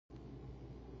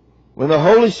When the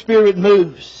Holy Spirit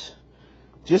moves,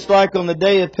 just like on the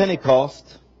day of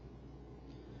Pentecost,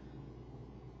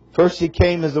 first He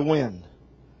came as a wind.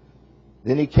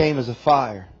 Then He came as a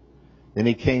fire. Then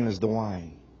He came as the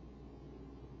wine.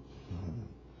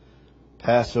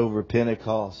 Passover,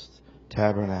 Pentecost,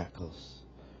 Tabernacles.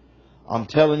 I'm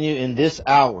telling you, in this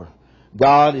hour,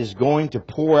 God is going to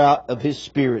pour out of His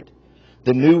Spirit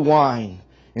the new wine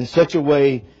in such a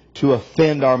way to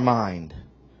offend our mind.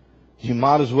 You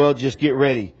might as well just get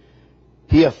ready.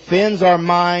 He offends our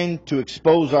mind to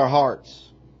expose our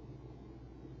hearts.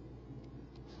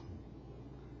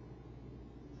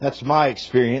 That's my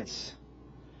experience.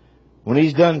 When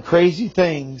He's done crazy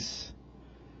things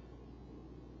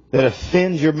that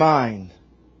offend your mind,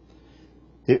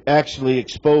 it actually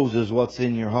exposes what's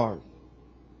in your heart.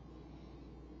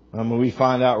 I mean, we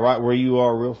find out right where you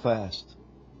are real fast.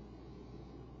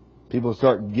 People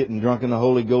start getting drunk in the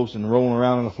Holy Ghost and rolling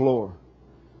around on the floor.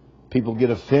 People get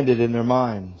offended in their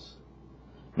minds.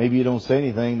 Maybe you don't say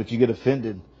anything, but you get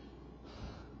offended.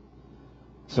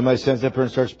 Somebody stands up here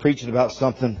and starts preaching about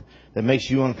something that makes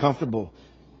you uncomfortable.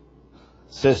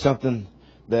 Says something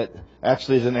that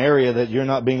actually is an area that you're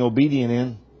not being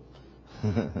obedient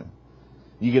in.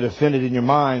 You get offended in your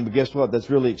mind, but guess what? That's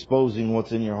really exposing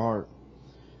what's in your heart.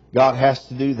 God has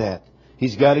to do that.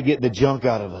 He's got to get the junk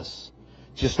out of us.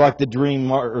 Just like the dream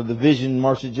or the vision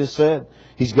Marcia just said.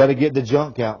 He's got to get the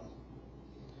junk out.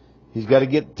 He's got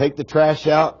to take the trash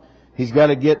out. He's got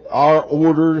to get our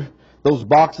order, those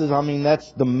boxes. I mean, that's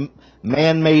the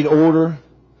man-made order.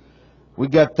 We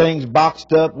got things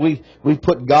boxed up. We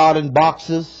put God in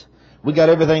boxes. We got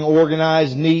everything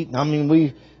organized, neat. I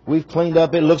mean, we've cleaned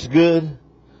up. It looks good,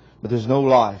 but there's no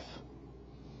life.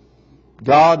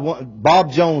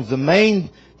 Bob Jones, the main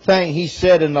thing he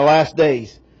said in the last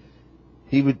days,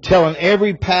 he was telling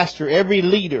every pastor, every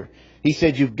leader, he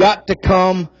said, you've got to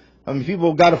come. I mean,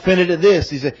 people got offended at this.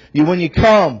 He said, when you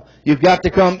come, you've got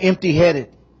to come empty-headed.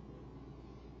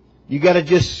 You got to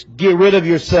just get rid of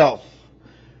yourself.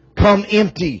 Come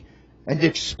empty and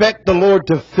expect the Lord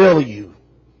to fill you.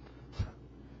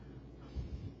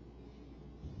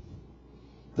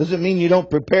 Doesn't mean you don't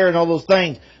prepare and all those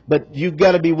things, but you've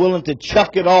got to be willing to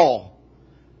chuck it all.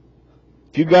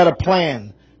 If you've got a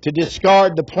plan, to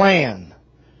discard the plan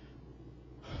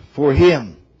for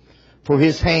Him, for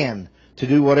His hand to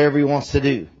do whatever He wants to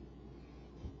do.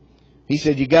 He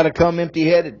said you got to come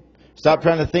empty-headed. Stop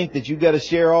trying to think that you've got to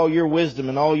share all your wisdom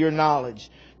and all your knowledge.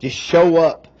 Just show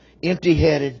up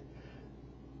empty-headed,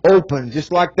 open,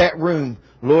 just like that room.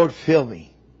 Lord, fill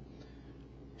me.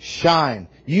 Shine.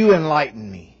 You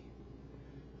enlighten me.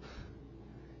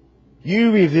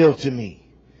 You reveal to me.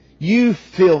 You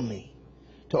fill me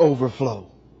to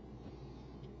overflow.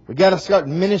 We've got to start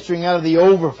ministering out of the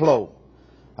overflow,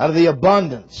 out of the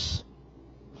abundance.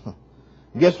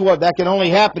 Guess what? That can only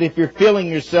happen if you're filling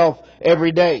yourself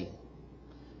every day.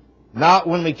 Not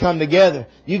when we come together.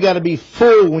 You got to be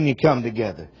full when you come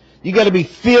together. You got to be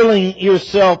filling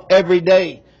yourself every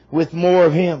day with more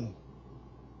of Him.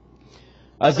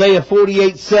 Isaiah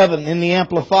 48:7 in the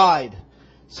Amplified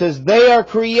says, they are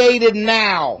created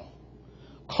now,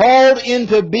 called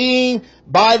into being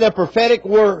by the prophetic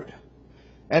word.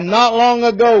 And not long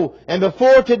ago, and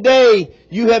before today,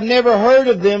 you have never heard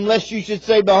of them, lest you should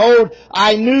say, behold,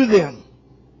 I knew them.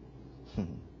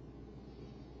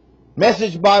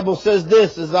 Message Bible says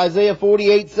this, is Isaiah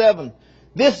 48:7.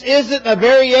 This isn't a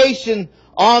variation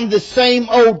on the same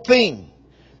old thing.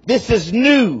 This is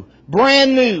new,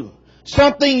 brand new.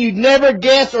 Something you'd never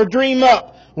guess or dream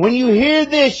up. When you hear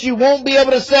this, you won't be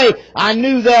able to say, I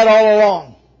knew that all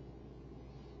along.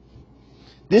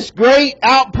 This great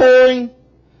outpouring,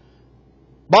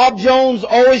 Bob Jones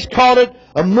always called it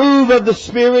a move of the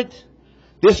Spirit.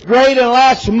 This great and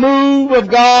last move of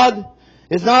God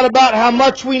is not about how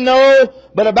much we know,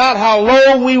 but about how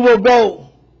low we will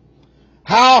go.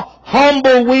 How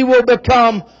humble we will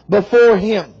become before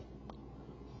Him.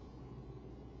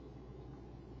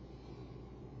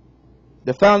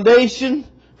 The foundation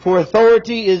for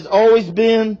authority has always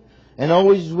been and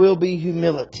always will be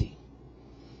humility.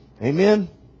 Amen?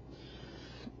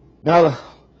 Now,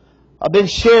 I've been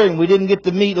sharing, we didn't get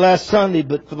to meet last Sunday,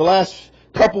 but for the last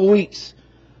couple weeks,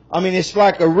 I mean, it's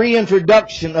like a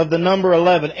reintroduction of the number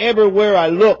 11. Everywhere I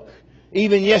look,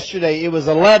 even yesterday, it was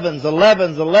 11s,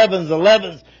 11s, 11s,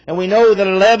 11s. And we know that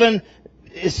 11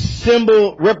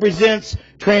 symbol represents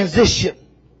transition.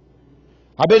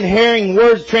 I've been hearing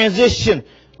words transition.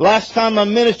 Last time I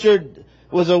ministered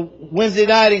was a Wednesday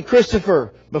night in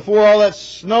Christopher, before all that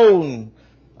snow and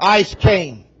ice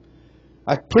came.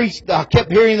 I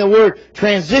kept hearing the word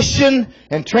transition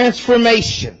and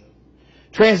transformation.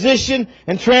 Transition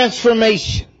and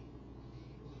transformation.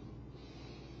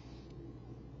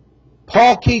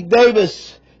 Paul Keith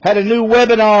Davis had a new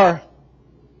webinar,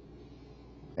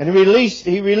 and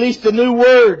he released a new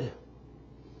word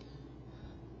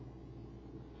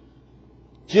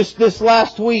just this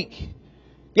last week.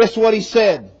 Guess what he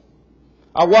said?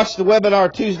 I watched the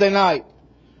webinar Tuesday night.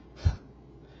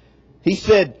 He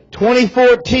said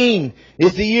 2014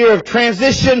 is the year of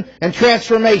transition and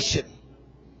transformation.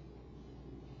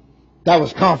 That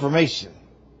was confirmation.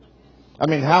 I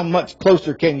mean, how much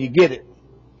closer can you get it?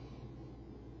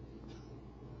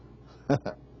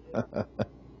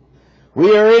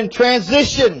 We are in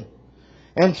transition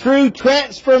and through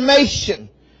transformation.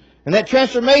 And that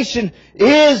transformation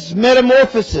is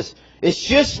metamorphosis. It's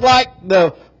just like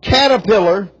the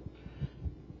caterpillar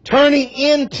turning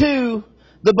into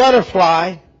the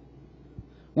butterfly.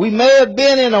 We may have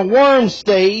been in a worm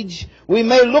stage. We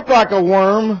may look like a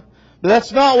worm, but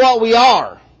that's not what we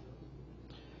are.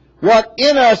 What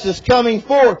in us is coming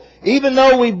forth. Even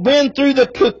though we've been through the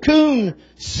cocoon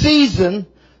season,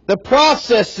 the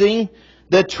processing,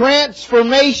 the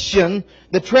transformation,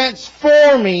 the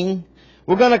transforming,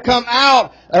 we're going to come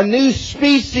out a new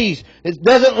species. It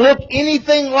doesn't look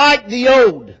anything like the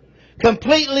old.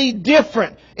 Completely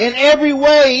different in every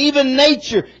way, even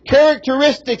nature,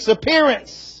 characteristics,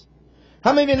 appearance.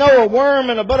 How many of you know a worm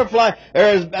and a butterfly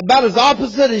are about as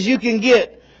opposite as you can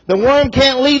get? The worm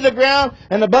can't leave the ground,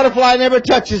 and the butterfly never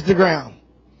touches the ground.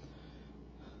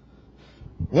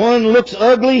 One looks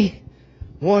ugly,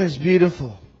 one is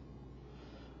beautiful.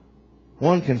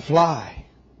 One can fly.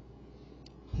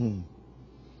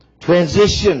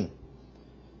 Transition.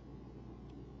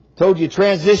 Told you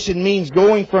transition means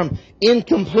going from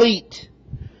incomplete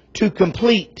to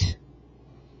complete.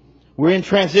 We're in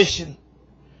transition.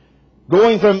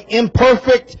 Going from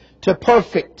imperfect to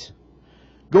perfect.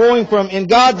 Going from, in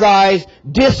God's eyes,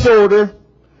 disorder,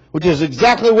 which is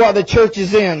exactly what the church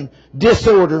is in,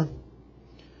 disorder,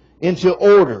 into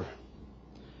order.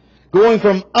 Going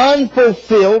from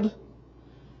unfulfilled.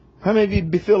 How many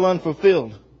of you feel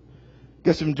unfulfilled?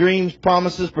 Got some dreams,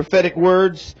 promises, prophetic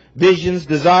words, visions,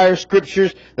 desires,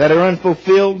 scriptures that are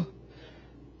unfulfilled?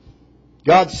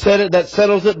 God said it, that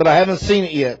settles it, but I haven't seen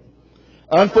it yet.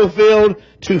 Unfulfilled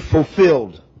to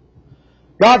fulfilled.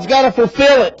 God's got to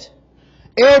fulfill it.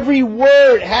 Every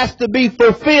word has to be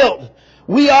fulfilled.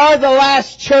 We are the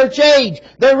last church age.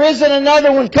 There isn't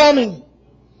another one coming.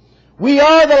 We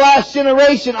are the last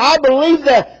generation. I believe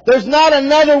that. There's not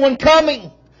another one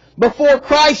coming before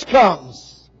Christ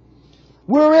comes.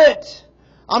 We're it.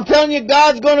 I'm telling you,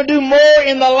 God's going to do more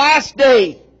in the last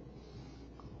day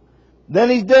than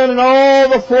He's done in all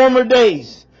the former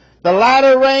days. The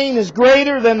latter rain is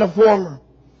greater than the former.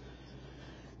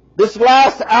 This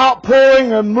last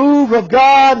outpouring or move of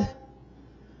God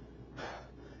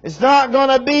is not going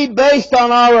to be based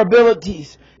on our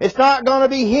abilities. It's not going to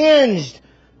be hinged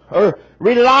or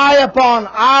rely upon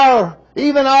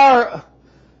even our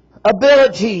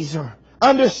abilities or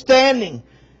understanding.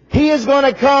 He is going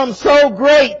to come so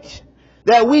great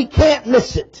that we can't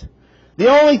miss it. The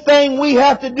only thing we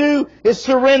have to do is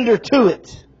surrender to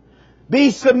it.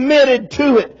 Be submitted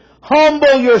to it.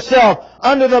 Humble yourself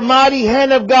under the mighty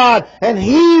hand of God, and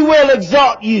He will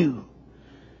exalt you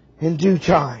in due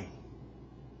time.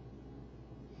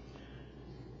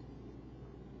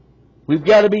 We've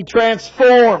got to be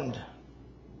transformed.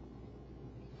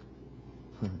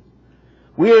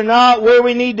 We are not where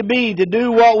we need to be to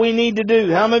do what we need to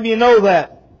do. How many of you know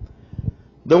that?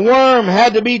 The worm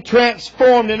had to be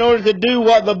transformed in order to do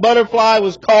what the butterfly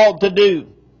was called to do.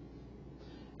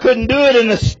 Couldn't do it in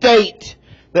the state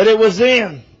that it was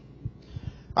in.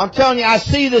 I'm telling you, I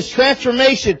see this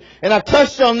transformation, and I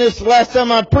touched on this last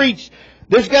time I preached.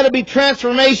 There's got to be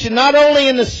transformation not only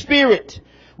in the spirit.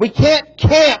 We can't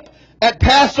camp at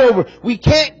Passover. We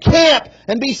can't camp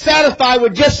and be satisfied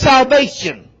with just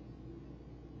salvation.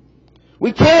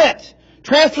 We can't.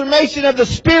 Transformation of the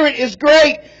Spirit is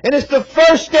great, and it's the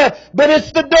first step, but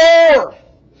it's the door.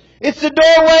 It's the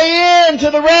doorway in to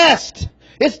the rest.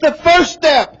 It's the first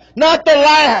step, not the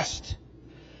last.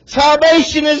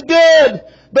 Salvation is good,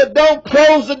 but don't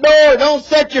close the door. Don't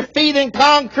set your feet in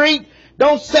concrete.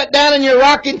 Don't sit down in your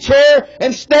rocking chair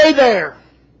and stay there.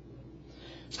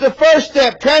 It's the first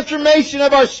step, transformation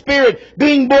of our spirit,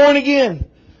 being born again.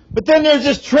 But then there's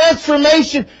this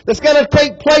transformation that's got to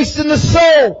take place in the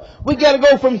soul. We got to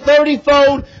go from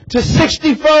 30-fold to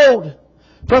 60-fold.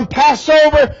 From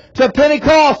Passover to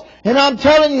Pentecost. And I'm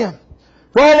telling you,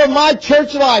 for all of my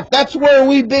church life, that's where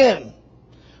we've been.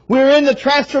 We're in the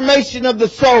transformation of the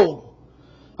soul.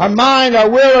 Our mind, our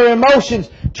will, our emotions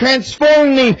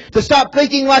Transforming me to stop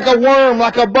thinking like a worm,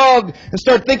 like a bug, and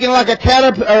start thinking like a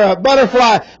caterpillar, or a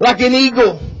butterfly, like an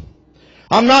eagle.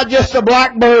 I'm not just a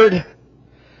blackbird.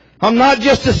 I'm not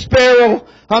just a sparrow.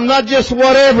 I'm not just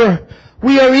whatever.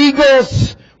 We are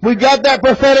eagles. We got that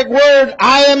prophetic word.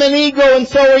 I am an eagle and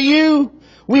so are you.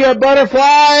 We are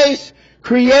butterflies,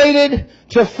 created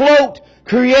to float,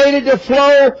 created to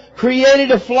flow, created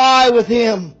to fly with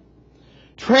Him.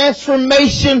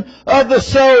 Transformation of the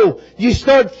soul. You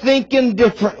start thinking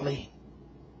differently.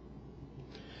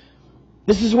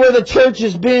 This is where the church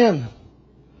has been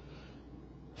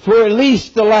for at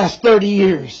least the last 30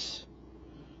 years.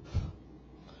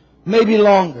 Maybe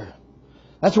longer.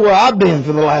 That's where I've been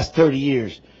for the last 30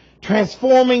 years.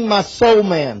 Transforming my soul,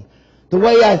 man. The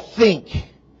way I think.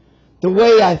 The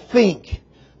way I think.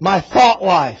 My thought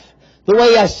life. The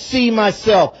way I see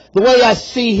myself. The way I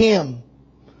see Him.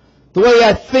 The way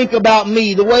I think about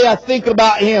me. The way I think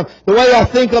about Him. The way I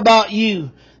think about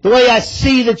you. The way I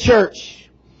see the church.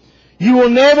 You will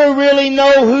never really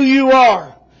know who you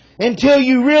are until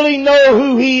you really know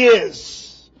who He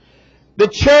is. The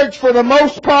church, for the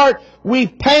most part,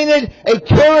 we've painted a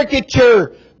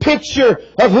caricature picture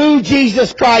of who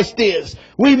Jesus Christ is.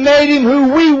 We made Him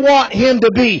who we want Him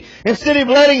to be, instead of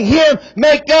letting Him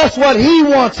make us what He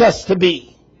wants us to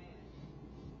be.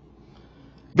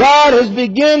 God has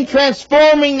begun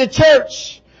transforming the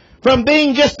church from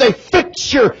being just a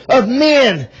fixture of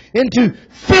men into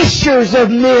fishers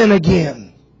of men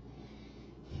again.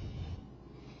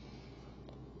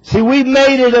 See, we've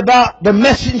made it about the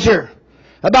messenger,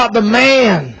 about the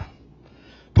man.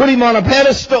 Put Him on a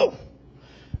pedestal.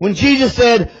 When Jesus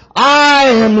said, I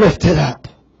am lifted up.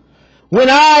 When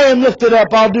I am lifted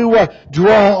up, I'll do what?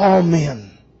 Draw all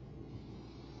men.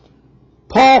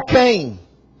 Paul came.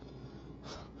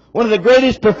 One of the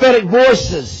greatest prophetic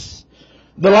voices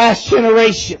of the last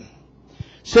generation.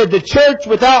 Said the church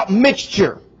without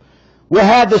mixture will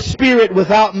have the Spirit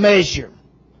without measure.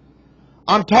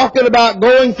 I'm talking about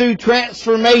going through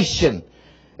transformation.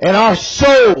 And our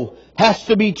soul has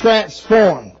to be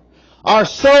transformed. Our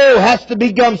soul has to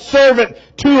become servant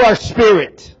to our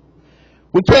spirit.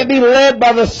 We can't be led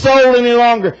by the soul any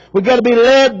longer. We've got to be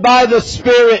led by the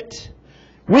Spirit.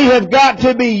 We have got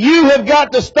to be. You have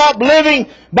got to stop living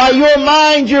by your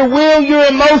mind, your will, your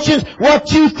emotions,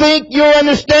 what you think, your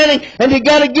understanding, and you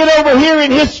got to get over here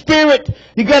in His Spirit.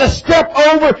 You got to step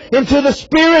over into the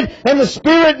Spirit, and the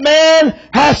Spirit man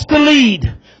has to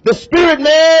lead. The Spirit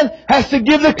man has to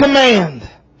give the command.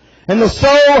 And the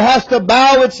soul has to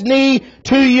bow its knee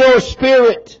to your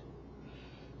spirit.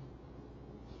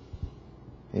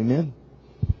 Amen.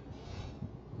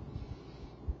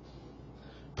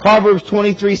 Proverbs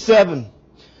 23:7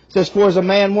 says, for as a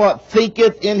man what?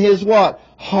 Thinketh in his what?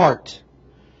 Heart.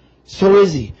 So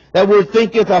is he. That word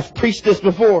thinketh, I've preached this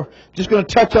before. I'm just going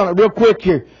to touch on it real quick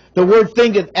here. The word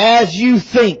thinketh, as you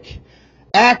think.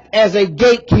 Act as a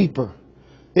gatekeeper.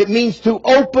 It means to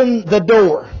open the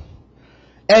door.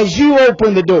 As you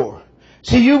open the door.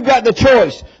 See, you've got the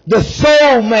choice. The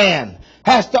soul man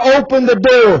has to open the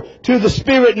door to the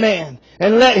Spirit man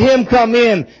and let him come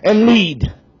in and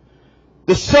lead.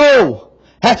 The soul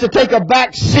has to take a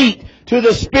back seat to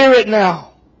the Spirit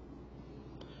now.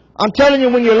 I'm telling you,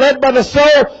 when you're led by the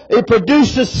soul, it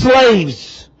produces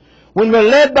slaves. When we're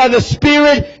led by the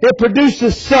Spirit, it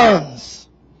produces sons.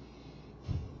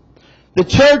 The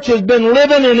church has been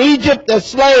living in Egypt as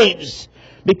slaves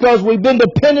because we've been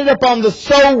dependent upon the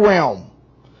soul realm.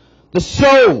 The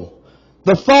soul,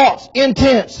 the thoughts,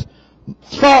 intents,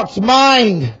 thoughts,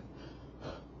 mind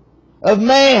of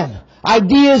man,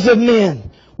 ideas of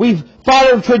men. We've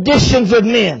followed traditions of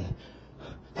men,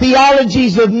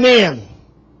 theologies of men,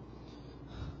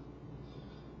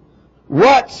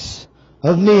 ruts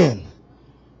of men.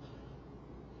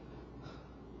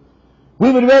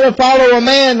 We would rather follow a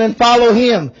man than follow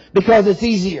him because it's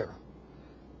easier.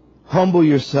 Humble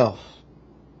yourself.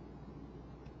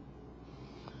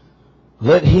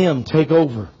 Let Him take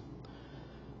over.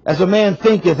 As a man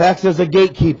thinketh, acts as a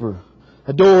gatekeeper,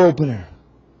 a door opener.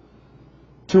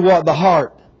 To what? The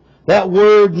heart. That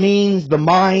word means the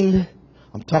mind.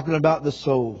 I'm talking about the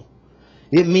soul.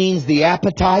 It means the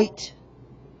appetite.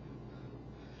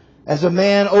 As a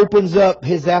man opens up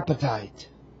his appetite,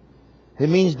 it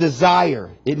means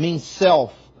desire. It means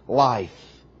self-life.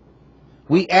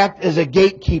 We act as a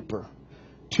gatekeeper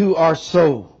to our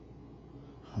soul.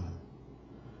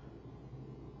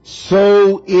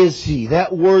 So is he.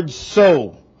 That word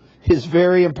so is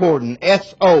very important.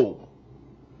 S-O.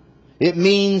 It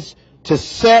means to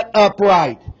set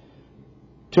upright,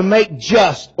 to make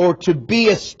just, or to be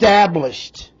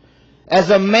established. As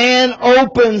a man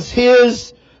opens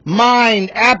his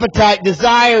mind, appetite,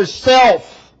 desires,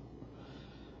 self.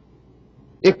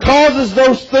 It causes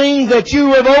those things that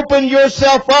you have opened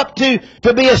yourself up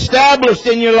to be established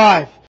in your life.